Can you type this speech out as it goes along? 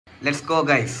Let's go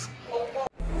guys.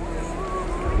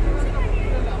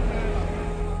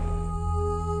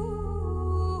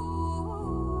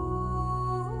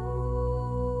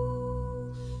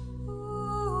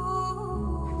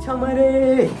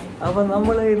 അപ്പോൾ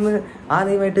നമ്മൾ ഇന്ന്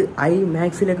ആദ്യമായിട്ട്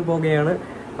ഐമാക്സിലേക്ക് പോവുകയാണ്.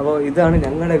 അപ്പോൾ ഇതാണ്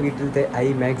ഞങ്ങളുടെ വീട്ടിലത്തെ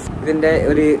ഐമാക്സ്. ഇതിൻ്റെ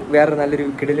ഒരു വേറെ നല്ലൊരു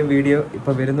കിടിലും വീഡിയോ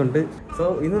ഇപ്പോൾ വരുന്നുണ്ട്. സോ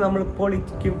ഇന്ന് നമ്മൾ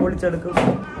പൊളിച്ചെടുക്കും.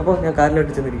 അപ്പോൾ ഞാൻ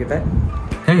കാറിലോട്ട് ചെന്നിരിക്കട്ടെ.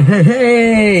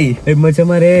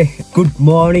 മച്ചമാരെ ഗുഡ്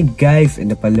മോർണിംഗ് ഗൈസ്.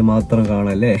 എൻ്റെ പല്ല് മാത്രം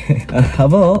കാണല്ലേ.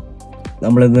 അപ്പോൾ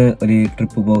നമ്മളിന്ന് ഒരു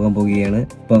ട്രിപ്പ് പോകാൻ പോവുകയാണ്.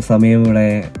 ഇപ്പോൾ സമയം ഇവിടെ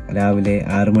രാവിലെ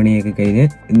 6 മണിയൊക്കെ കഴിഞ്ഞ്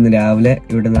ഇന്ന് രാവിലെ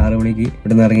ഇവിടുന്ന് 6 മണിക്ക്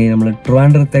ഇവിടുന്ന് ഇറങ്ങി നമ്മൾ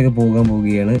ട്രിവാൻഡ്രത്തേക്ക് പോകാൻ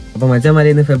പോവുകയാണ്. അപ്പോൾ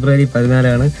മച്ചമാരെ ഇന്ന് ഫെബ്രുവരി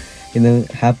 14 ഇന്ന്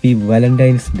ഹാപ്പി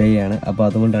വാലന്റൈൻസ് ഡേ ആണ്. അപ്പോൾ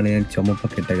അതുകൊണ്ടാണ് ഞാൻ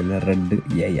ചുമപ്പൊക്കെ ഇട്ടേക്കുന്നത്, റെഡ്.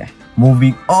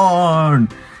 Moving on.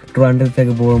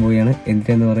 ട്രിവാൻഡ്രത്തേക്ക് പോകാൻ പോവുകയാണ്.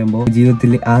 എന്തിനാന്ന് പറയുമ്പോൾ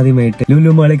ജീവിതത്തിൽ ആദ്യമായിട്ട്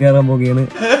ലുലു മാളിൽ കയറാൻ പോവുകയാണ്.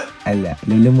 അല്ല,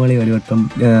 ലുലു മാളിൽ ഒരു വട്ടം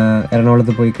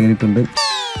എറണാകുളത്ത് പോയി കയറിയിട്ടുണ്ട്.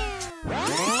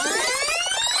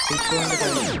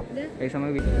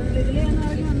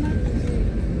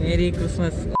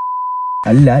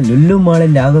 അല്ല, ലുലു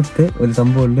മാളിന്റെ അകത്ത് ഒരു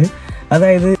സംഭവമുണ്ട്,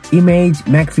 അതായത് ഇമേജ്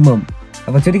മാക്സിമം.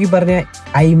 അപ്പൊ ചുരുക്കി പറഞ്ഞ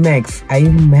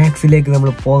ഐമാക്സിലേക്ക് നമ്മൾ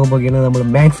പോകാൻ പോവുകയാണ്. നമ്മൾ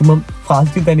മാക്സിമം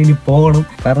ഫാസ്റ്റിൽ തന്നെ ഇനി പോകണം.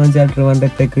 കാരണം വെച്ചാൽ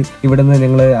ട്രിവാൻഡ്രത്തേക്ക് ഇവിടെ നിന്ന്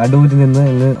ഞങ്ങൾ അടൂരിൽ നിന്ന്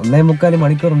 1.25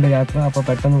 മണിക്കൂറുണ്ട് യാത്ര. അപ്പൊ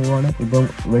പെട്ടെന്ന് പോവാണ്. ഇപ്പം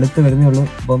വെളുത്ത് വരുന്നേ ഉള്ളൂ.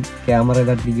 അപ്പം ക്യാമറ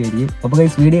ഇതായിട്ടിരിക്കുമായിരിക്കും. അപ്പൊ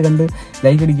ഗൈസ് വീഡിയോ കണ്ട്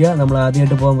ലൈക്ക് അടിക്കുക. നമ്മൾ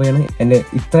ആദ്യമായിട്ട് പോകാൻ പോവുകയാണ്. എന്റെ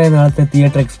ഇത്രയും നാളത്തെ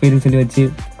തിയേറ്റർ എക്സ്പീരിയൻസിൽ വെച്ച്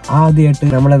ആദ്യമായിട്ട്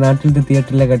നമ്മുടെ നാട്ടിലത്തെ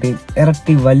തിയേറ്ററിലെക്കാട്ടി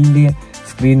ഇരട്ടി വലിയ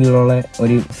സ്ക്രീനിലുള്ള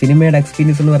ഒരു സിനിമയുടെ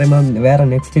എക്സ്പീരിയൻസ് എന്ന് പറയുമ്പോൾ വേറെ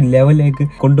നെക്സ്റ്റ് ലെവലിലേക്ക്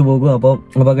കൊണ്ടുപോകും.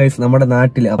 അപ്പോൾ ഗൈസ് നമ്മുടെ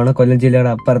നാട്ടിൽ ആണ് കൊല്ലം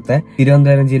ജില്ലയുടെ അപ്പുറത്തെ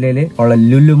തിരുവനന്തപുരം ജില്ലയിൽ ഉള്ള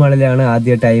ലുലു മാളിലാണ്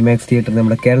ആദ്യമായിട്ട് ഐമാക്സ് തിയേറ്റർ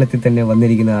നമ്മുടെ കേരളത്തിൽ തന്നെ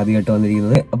ആദ്യമായിട്ട്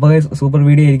വന്നിരിക്കുന്നത്. അപ്പോൾ ഗൈസ് സൂപ്പർ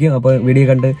വീഡിയോ ആയിരിക്കും. അപ്പോൾ വീഡിയോ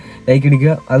കണ്ട് ലൈക്ക്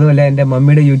അടിക്കുക. അതുപോലെ എൻ്റെ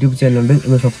മമ്മിയുടെ യൂട്യൂബ് ചാനലുണ്ട്,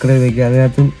 ഒന്ന് സബ്സ്ക്രൈബ് ചെയ്യുക.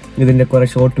 അതിനകത്തും ഇതിന്റെ കുറെ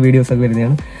ഷോർട്ട് വീഡിയോസ് ഒക്കെ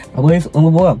വരുന്നതാണ്. അപ്പോൾ ഗൈസ്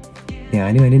നമുക്ക് പോകാം.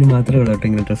 ഞാനും അതിന് മാത്രമേ ഉള്ളൂ കേട്ടോ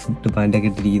ഇങ്ങനെ ഡ്രസ് ഇട്ട് പാൻറ്റൊക്കെ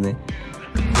ഇട്ടിരിക്കുന്നത്.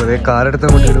 അതേ കാറെടുത്ത്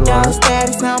കൊണ്ടിരുവാണ്.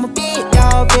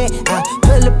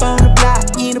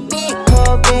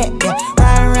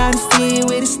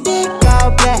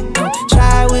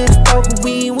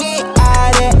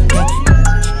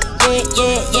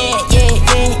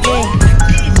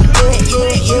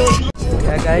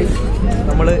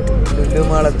 നമ്മള് ലുലു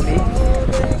മാളെത്തി.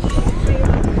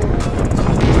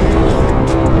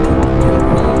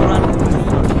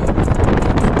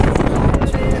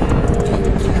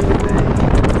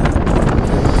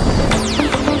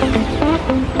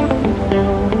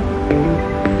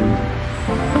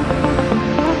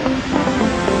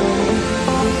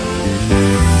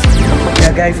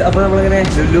 അപ്പോൾ നമ്മളിങ്ങനെ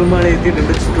ലുലു മാളിൽ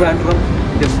എത്തിയിട്ടുണ്ട്. ട്രിവാൻഡ്രം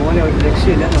മോനെ ഒരു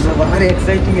രക്ഷയില്ല. നമ്മൾ വളരെ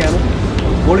എക്സൈറ്റിംഗ് ആണ്.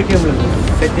 പൊളിക്ക് നമ്മൾ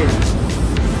സെറ്റ് ചെയ്തു.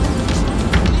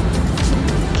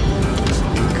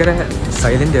 ഭയങ്കര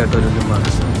സൈലന്റ് ആട്ടോ ലുലു മാൾ.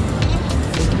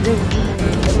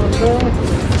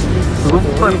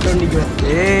 സൂപ്പർ.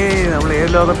 നമ്മൾ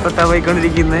ഏത് ലോകത്തൊട്ടാ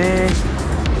പോയിക്കൊണ്ടിരിക്കുന്നേ.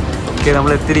 ഓക്കെ,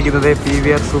 നമ്മൾ എത്തിയിരിക്കുന്നത്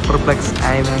PVR സൂപ്പർപ്ലെക്സ്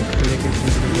ഐമാക്സിലേക്ക്.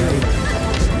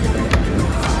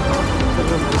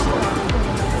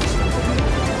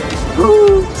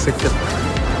 സെറ്റപ്പ്.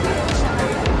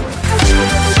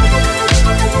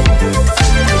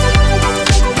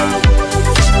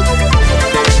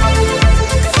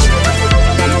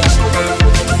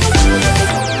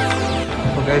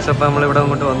 അപ്പോൾ നമ്മളിവിടെ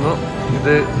അങ്ങോട്ട് വന്നു.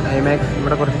 ഇത് ഐമാക്സ്.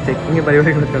 ഇവിടെ കുറച്ച് ചെക്കിങ്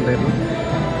പരിപാടികളൊക്കെ ഉണ്ടായിരുന്നു.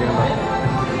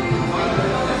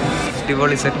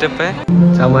 അടിപൊളി സെറ്റപ്പ്.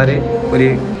 ചമാര് ഒരു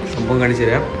സംഭവം കാണിച്ചു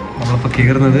തരാം. നമ്മളിപ്പോൾ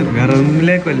കയറുന്നത് വേറെ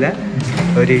ഒന്നിലേക്കുമല്ല,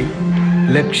 ഒരു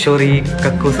ലക്ഷറി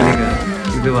കക്കൂസിലേക്കാണ്.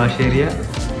 ഇത് വാഷ് ഏരിയ,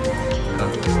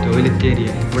 ടോയ്ലറ്റ് ഏരിയ.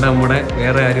 ഇവിടെ നമ്മുടെ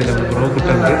വേറെ ആരുമില്ല, ബ്രോ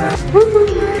കുട്ടുണ്ട്.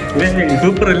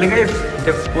 സൂപ്പർ അല്ലേ?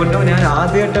 ഞാൻ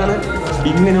ആദ്യമായിട്ടാണ്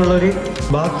ഇങ്ങനെയുള്ളൊരു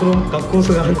ബാത്റൂം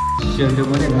കക്കൂസ് കാണുന്നത്. എൻ്റെ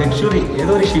പോലെ ലക്ഷറി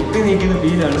ഏതോ ഒരു ഷിപ്പിൽ നീക്കുന്ന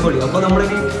ഫീലാണ്. അപ്പോൾ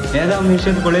നമ്മളിനി 7-ാം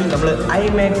നിമിഷത്തിനുള്ളിൽ നമ്മൾ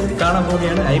ഐമാക്സ് കാണാൻ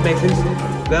പോവുകയാണ്. ഐമാക്സിൽ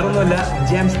വേറൊന്നുമല്ല,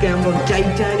 ജെയിംസ് ക്യാമറോൺ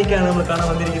ടൈറ്റാനിക്കാണ് നമ്മൾ കാണാൻ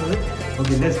വന്നിരിക്കുന്നത്.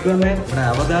 Okay, let's go. ഇവിടെ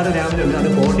അവതാർ രാവിലെ ഉണ്ട്, അത്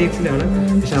 4DXലാണ്.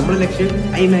 പക്ഷെ നമ്മുടെ ലക്ഷ്യം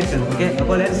ഐമാക്സ് ആണ്. ഓക്കെ,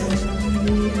 അപ്പോൾ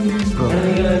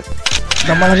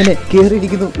നമ്മളങ്ങനെ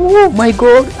കയറിയിരിക്കുന്നു. Oh my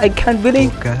God, I can't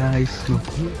believe. Guys,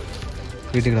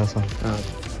 3D ഗ്ലാസ്സാണ്.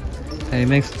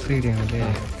 IMAX 3D ആണല്ലേ.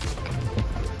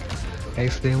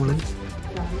 ഗയ്സ്, നമ്മൾ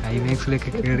ഐമാക്സിലേക്ക്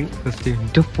കയറി. ഫസ്റ്റ്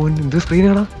എൻ്റെ ഫോൺ എന്ത്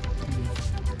സ്ക്രീനാണോ?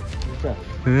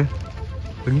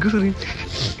 എന്ത് സ്ക്രീൻ?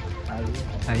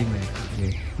 ഐമാക്സ്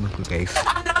നോക്കൂ ഗയ്സ്.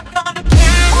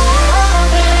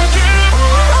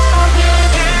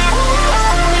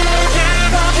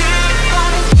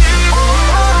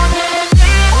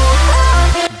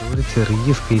 എന്തോരു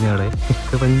ചെറിയ സ്ക്രീനാണ്.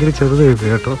 ഭയങ്കര ചെറുതായി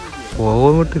പോയി കേട്ടോ.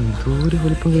 പോകോട്ട് എന്തോരം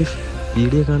വലിപ്പം ഗയ്സ്.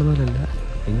 വീഡിയോ കാണുന്നതല്ല,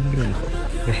 ഭയങ്കര വലിപ്പം.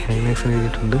 ഐമാക്സിന്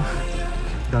എഴുതിയിട്ടുണ്ട്.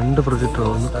 2 പ്രൊജക്ടർ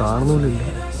ഒന്നും കാണുന്നില്ല.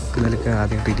 ഇന്നലൊക്കെ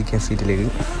ആദ്യമായിട്ട് ഇരിക്കാൻ സീറ്റിലേക്ക്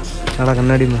അവിടെ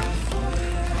കണ്ണാടി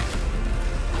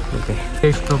ഓക്കെ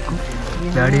നോക്കും.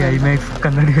 ഡാഡി ഐമാക്സ്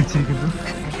കണ്ണാടി വെച്ചിരിക്കുന്നു.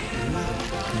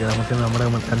 നമുക്ക് നമ്മുടെ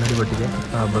കണ്ണാടി പൊട്ടിക്കാം.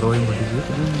 ബ്രോയും പൊട്ടിച്ചു.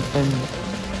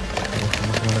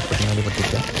 നമുക്ക് കണ്ണാടി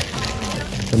പൊട്ടിക്കാം.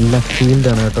 എല്ലാം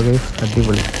ഫീൽഡാണ് കേട്ടോ ഗൈസ്.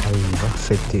 അടിപൊളി.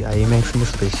 Set ഐമാക്സിൻ്റെ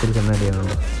special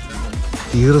കണ്ണാടിയാണല്ലോ.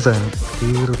 തീർ സാധനം.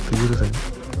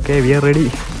 Okay V are ready.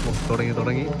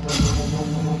 തുടങ്ങി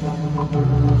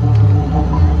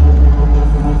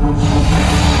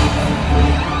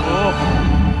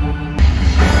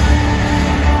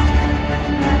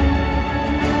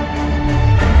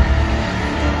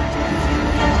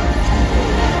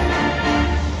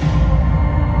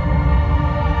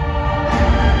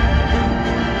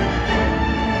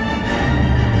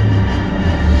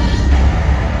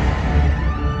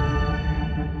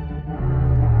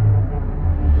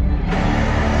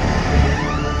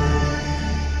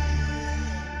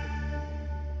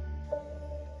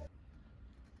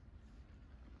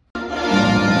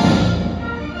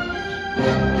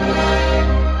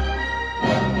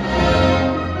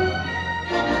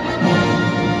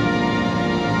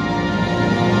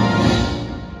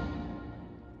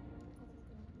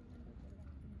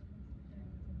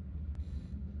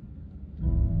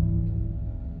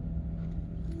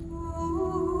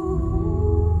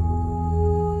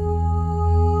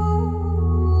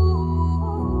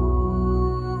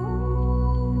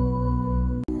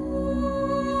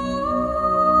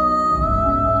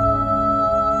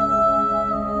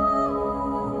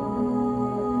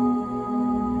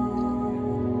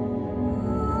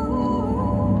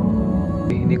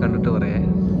കണ്ടിട്ട് പറയാ.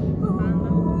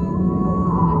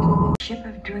 Ship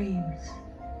of dreams.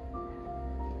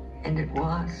 And it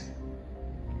was.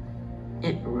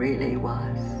 It really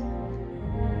was.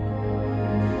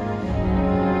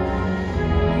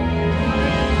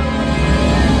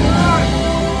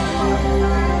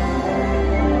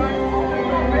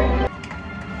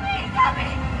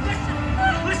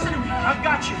 Listen to me. I've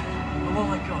got you. I won't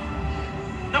let go.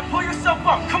 Now pull yourself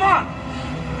up. Come on.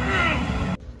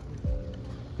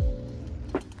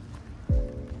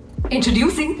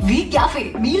 Introducing V Cafe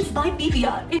Meals by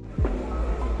PVR.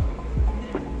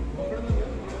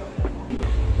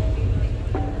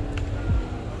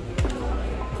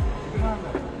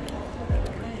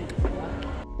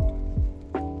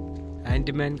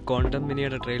 Ant-Man quantum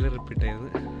മിനിയുടെ trailer repeat ചെയ്തത്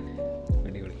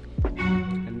അടിപൊളി.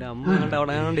 എൻ്റെ അമ്മ കണ്ട്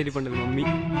അവിടെ കണ്ടിരിപ്പുണ്ട്. Mummy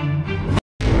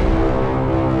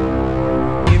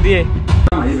ഹിന്ദിയെ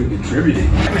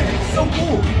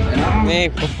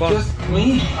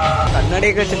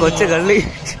കണ്ണാടിയൊക്കെ വെച്ച് കൊച്ചു കള്ളി.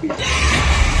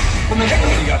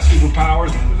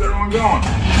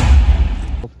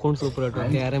 പോപ്കോൺ സൂപ്പർ കേട്ടോ.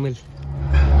 കാരമൽ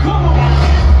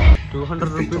 200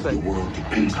 rupees ആയി.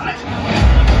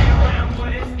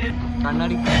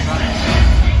 കണ്ണാടി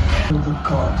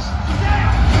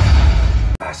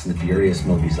Fast and the Furious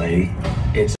movies, lady.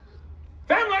 It's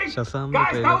Shazam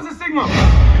trailer.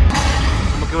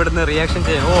 നമുക്ക് ഇവിടുന്ന് റിയാക്ഷൻ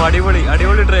ചെയ്യാം. ഓ അടിപൊളി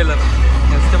trailer.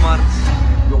 Next March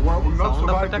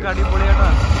sound effect ഒക്കെ അടിപൊളിയായിട്ടാ.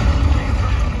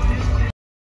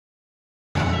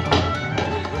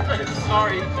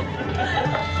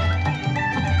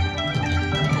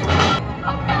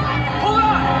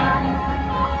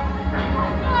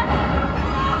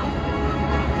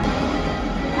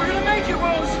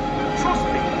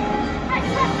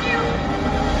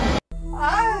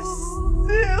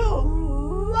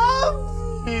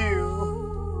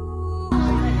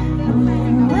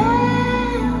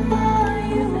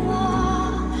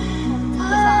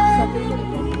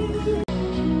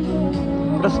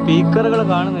 ഇവിടെ സ്പീക്കറുകൾ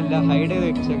കാണുന്നില്ല, ഹൈഡ് ചെയ്ത്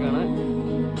വെച്ചേക്കാണ്.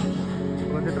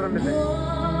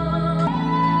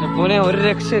 പോലെ ഒരു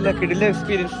രക്ഷയില്ല. കിടില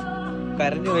എക്സ്പീരിയൻസ്.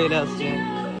 കരഞ്ഞു പോയി ലാസ്റ്റ്.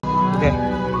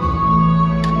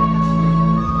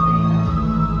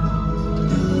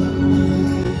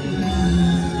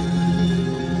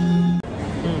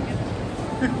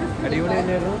 അടിപൊളി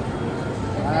തന്നെയായിരുന്നു.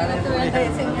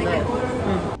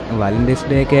 വാലന്റൈൻസ്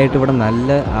ഡേ ഒക്കെ ആയിട്ട് ഇവിടെ നല്ല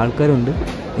ആൾക്കാരുണ്ട്.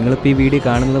 നിങ്ങളിപ്പോൾ ഈ വീഡിയോ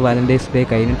കാണുന്നത് വാലന്റൈൻസ് ഡേ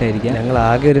കഴിഞ്ഞിട്ടായിരിക്കാം. ഞങ്ങൾ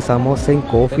ആകെ ഒരു സമോസയും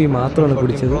കോഫിയും മാത്രമാണ്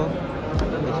കുടിച്ചത്.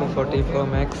 40 Pro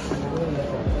Max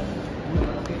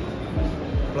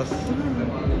പ്ലസ്.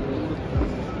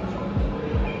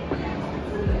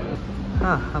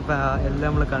 അപ്പോൾ എല്ലാം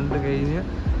നമ്മൾ കണ്ടു കഴിഞ്ഞ്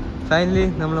ഫൈനലി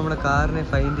നമ്മുടെ കാറിനെ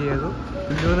ഫൈൻഡ് ചെയ്തു.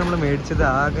 ഇതിലൂടെ നമ്മൾ മേടിച്ചത്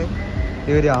ആകെ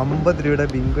ഒരു 50 രൂപയുടെ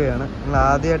ബിങ്കോയാണ്. നമ്മൾ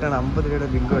ആദ്യമായിട്ടാണ് 50 രൂപയുടെ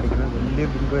ബിങ്കോ അടിക്കുന്നത്. വലിയ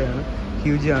ബിങ്കോയാണ്,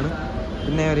 ഹ്യൂജാണ്.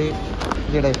 പിന്നെ ഒരു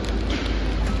ഇവിടെ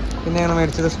പിന്നെ ഞങ്ങൾ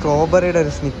മേടിച്ചത് സ്ട്രോബെറിയുടെ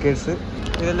ഒരു സ്നിക്കേഴ്സ്.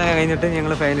 ഇതെല്ലാം കഴിഞ്ഞിട്ട്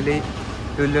ഞങ്ങൾ ഫൈനലി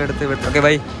ലുല്ലു എടുത്ത് ഓക്കെ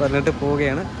ബൈ പറഞ്ഞിട്ട്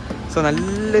പോവുകയാണ്. സോ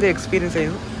നല്ലൊരു എക്സ്പീരിയൻസ്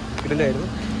ആയിരുന്നു. ഇതിലായിരുന്നു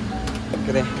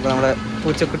ഓക്കെ, അപ്പോൾ നമ്മുടെ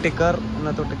പൂച്ചക്കുട്ടിക്കാർ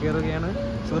അന്നത്തോട്ട് കയറുകയാണ്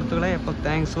സുഹൃത്തുക്കളെ. അപ്പോൾ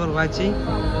താങ്ക്സ് ഫോർ വാച്ചിങ്.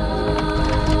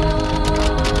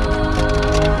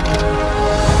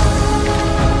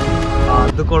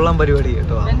 അത് കൊള്ളാൻ പരിപാടി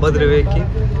കേട്ടോ. 50 രൂപയ്ക്ക്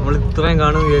നമ്മൾ ഇത്രയും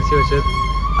കാണുമെന്ന് വിചാരിച്ചു, പക്ഷെ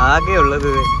ആകെ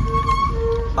ഉള്ളത്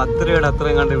 10 രൂപയുടെ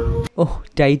അത്രയും കണ്ടേ ഉള്ളൂ.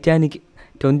 ടൈറ്റാനിക്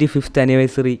 25th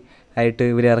ആനിവേഴ്സറി ആയിട്ട്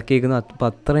ഇവർ ഇറക്കിയിരിക്കുന്നു. അപ്പോൾ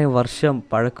അത്രയും വർഷം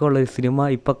പഴക്കമുള്ള ഒരു സിനിമ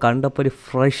ഇപ്പോൾ കണ്ടപ്പോൾ ഒരു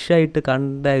ഫ്രഷായിട്ട്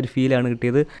കണ്ട ഒരു ഫീലാണ്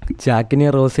കിട്ടിയത്. ജാക്കിനെ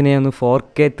റോസിനെ ഒന്ന്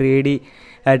 4K 3D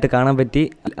ആയിട്ട് കാണാൻ പറ്റി.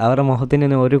 അവരുടെ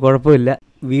മുഖത്തിനൊന്നും ഒരു കുഴപ്പമില്ല.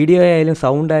 വീഡിയോ ആയാലും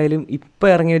സൗണ്ട് ആയാലും ഇപ്പോൾ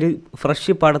ഇറങ്ങിയൊരു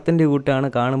ഫ്രഷ് പടത്തിൻ്റെ കൂട്ടാണ്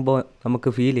കാണുമ്പോൾ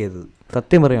നമുക്ക് ഫീൽ ചെയ്തത്,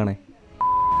 സത്യം പറയുകയാണേ.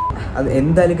 അത്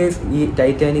എന്തായാലും ഗൈസ്, ഈ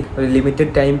ടൈറ്റാനിക് ഒരു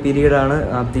ലിമിറ്റഡ് ടൈം പീരീഡാണ്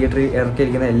തിയേറ്ററിൽ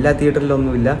ഇറക്കിയിരിക്കുന്നത്. എല്ലാ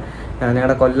തിയേറ്ററിലൊന്നുമില്ല.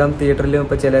 ഞങ്ങളുടെ കൊല്ലം തിയേറ്ററിലും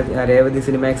ഇപ്പോൾ ചില രേവതി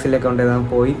സിനിമാക്സിലൊക്കെ ഉണ്ടായിരുന്നു,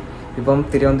 പോയി. ഇപ്പം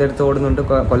തിരുവനന്തപുരത്ത് ഓടുന്നുണ്ട്,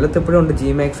 കൊല്ലത്ത് എപ്പോഴും ഉണ്ട്,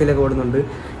 ജിമാക്സിലൊക്കെ ഓടുന്നുണ്ട്.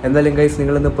 എന്തായാലും ഗൈസ്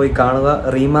നിങ്ങളിന്ന് പോയി കാണുക.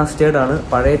 റീമാസ്റ്റേർഡ് ആണ്,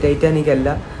 പഴയ ടൈറ്റാനിക് അല്ല.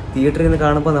 തിയേറ്ററിൽ നിന്ന്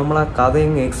കാണുമ്പോൾ നമ്മൾ ആ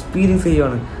കഥയങ്ങ് എക്സ്പീരിയൻസ്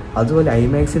ചെയ്യുവാണ്. അതുപോലെ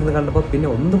ഐമാക്സിൽ നിന്ന് കണ്ടപ്പോൾ പിന്നെ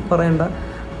ഒന്നും പറയണ്ട,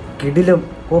 കിടിലം.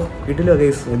 കിടിലോ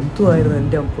ഗൈസ്, എന്തുമായിരുന്നു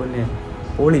എൻ്റെ പൊന്നെ,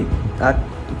 പൊളി. ആ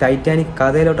ടൈറ്റാനിക്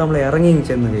കഥയിലോട്ട് നമ്മൾ ഇറങ്ങി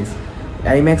ചെന്ന് ഗൈസ്.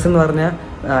 ഐമാക്സ് എന്ന് പറഞ്ഞാൽ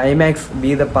IMAX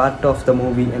B the part of the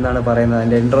movie എന്നാണ് പറയുന്നത്.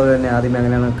 അതിൻ്റെ എൻട്രോ തന്നെ ആദ്യമേ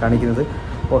അങ്ങനെയാണ് കാണിക്കുന്നത്.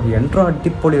 എൻട്രോ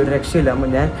അടിപൊളി, ഒരു രക്ഷയില്ല.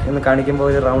 ഞാൻ ഇന്ന് കാണിക്കുമ്പോൾ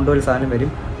ഒരു റൗണ്ട് പോലെ സാധനം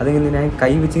വരും, അതിങ്ങനെ ഞാൻ കൈ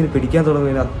വെച്ച് ഇങ്ങനെ പിടിക്കാൻ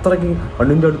തുടങ്ങി, അത്രയ്ക്ക്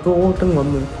കണ്ണിൻ്റെ അടുത്തോട്ടും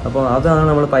വന്നു. അപ്പോൾ അതാണ്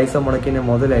നമ്മൾ പൈസ മുടക്കി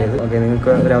മുതലായത്. ഓക്കെ,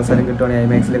 നിങ്ങൾക്ക് ഒരു അവസരം കിട്ടുവാണെങ്കിൽ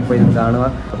ഐമാക്സിലേക്ക് പോയി കാണുക.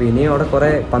 അപ്പോൾ ഇനിയും അവിടെ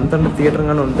കുറേ 12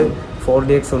 തിയേറ്ററുകളുണ്ട്,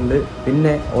 4DX ഉണ്ട്.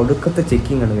 പിന്നെ ഒടുക്കത്തെ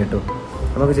ചെക്കിങ് ആണ് കേട്ടോ.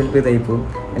 നമുക്ക് ചിലപ്പോൾ ഇതായി പോകും.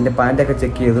 എൻ്റെ പാൻറ്റൊക്കെ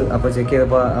ചെക്ക് ചെയ്തു. അപ്പോൾ ചെക്ക്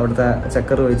ചെയ്തപ്പോൾ അവിടുത്തെ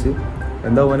ചക്കർ വെച്ച്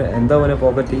എന്താ പോലെ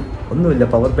പോക്കറ്റി ഒന്നുമില്ല,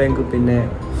 പവർ ബാങ്ക്, പിന്നെ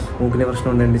മൂക്കിന് പ്രശ്നം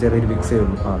ഉണ്ടെങ്കിൽ ചെറിയൊരു ഫിക്സേ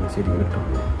ഉള്ളൂ. ശരി കിട്ടും.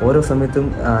 ഓരോ സമയത്തും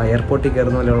എയർപോർട്ടിൽ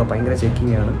കയറുന്ന പോലെയുള്ള ഭയങ്കര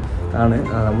ചെക്കിങ് ആണ്.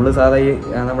 നമ്മൾ സാധാ ഈ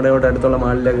നമ്മുടെ ഇവിടെ അടുത്തുള്ള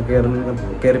മാളിലൊക്കെ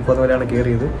കയറിപ്പോകുന്ന പോലെയാണ്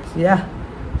കയറിയത്.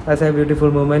 That's a beautiful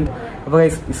moment. അപ്പോൾ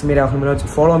it's me Rahul Manoj.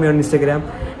 Follow me on Instagram.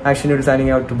 Action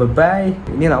signing out. Bye.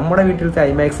 ഇനി നമ്മുടെ വീട്ടിലത്തെ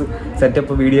ഐമാക്സ്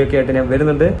സെറ്റപ്പ് വീഡിയോ ഒക്കെ ആയിട്ട് ഞാൻ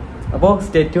വരുന്നുണ്ട്. അപ്പോൾ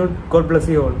stay tuned. God bless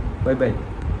you all. Bye bye.